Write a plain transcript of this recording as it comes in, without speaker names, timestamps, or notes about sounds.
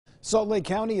Salt Lake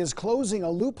County is closing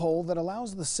a loophole that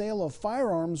allows the sale of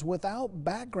firearms without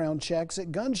background checks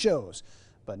at gun shows.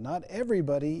 But not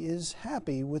everybody is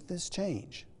happy with this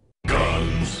change.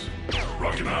 Guns,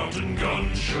 Rocky Mountain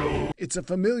Gun Show. It's a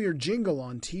familiar jingle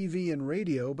on TV and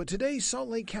radio, but today Salt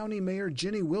Lake County Mayor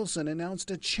Jenny Wilson announced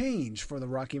a change for the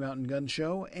Rocky Mountain Gun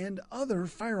Show and other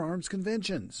firearms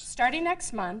conventions. Starting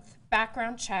next month,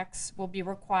 background checks will be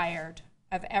required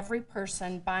of every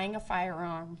person buying a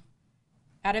firearm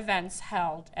at events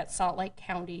held at Salt Lake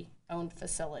County-owned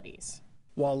facilities.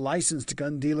 While licensed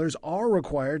gun dealers are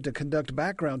required to conduct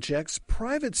background checks,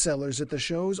 private sellers at the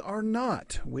shows are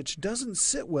not, which doesn't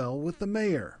sit well with the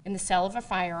mayor. In the sale of a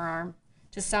firearm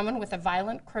to someone with a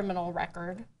violent criminal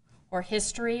record or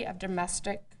history of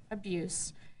domestic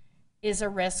abuse is a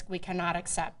risk we cannot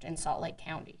accept in Salt Lake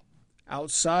County.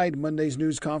 Outside Monday's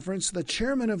news conference, the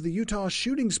chairman of the Utah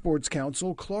Shooting Sports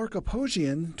Council, Clark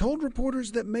Aposhian, told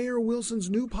reporters that Mayor Wilson's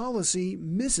new policy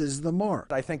misses the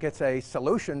mark. I think it's a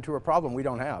solution to a problem we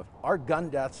don't have. Our gun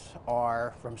deaths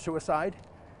are from suicide,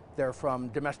 they're from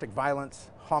domestic violence,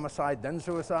 homicide, then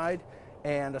suicide,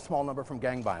 and a small number from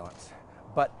gang violence,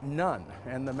 but none.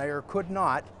 And the mayor could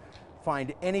not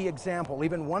find any example,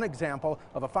 even one example,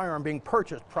 of a firearm being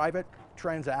purchased, private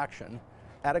transaction,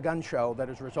 at a gun show that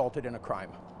has resulted in a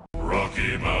crime.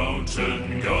 Rocky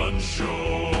Mountain Gun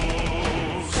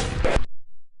Shows.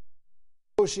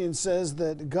 Aposhian says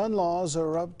that gun laws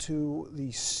are up to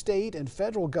the state and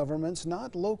federal governments,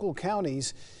 not local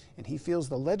counties, and he feels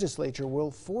the legislature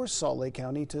will force Salt Lake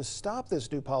County to stop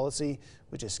this new policy,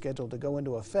 which is scheduled to go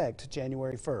into effect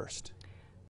January 1st.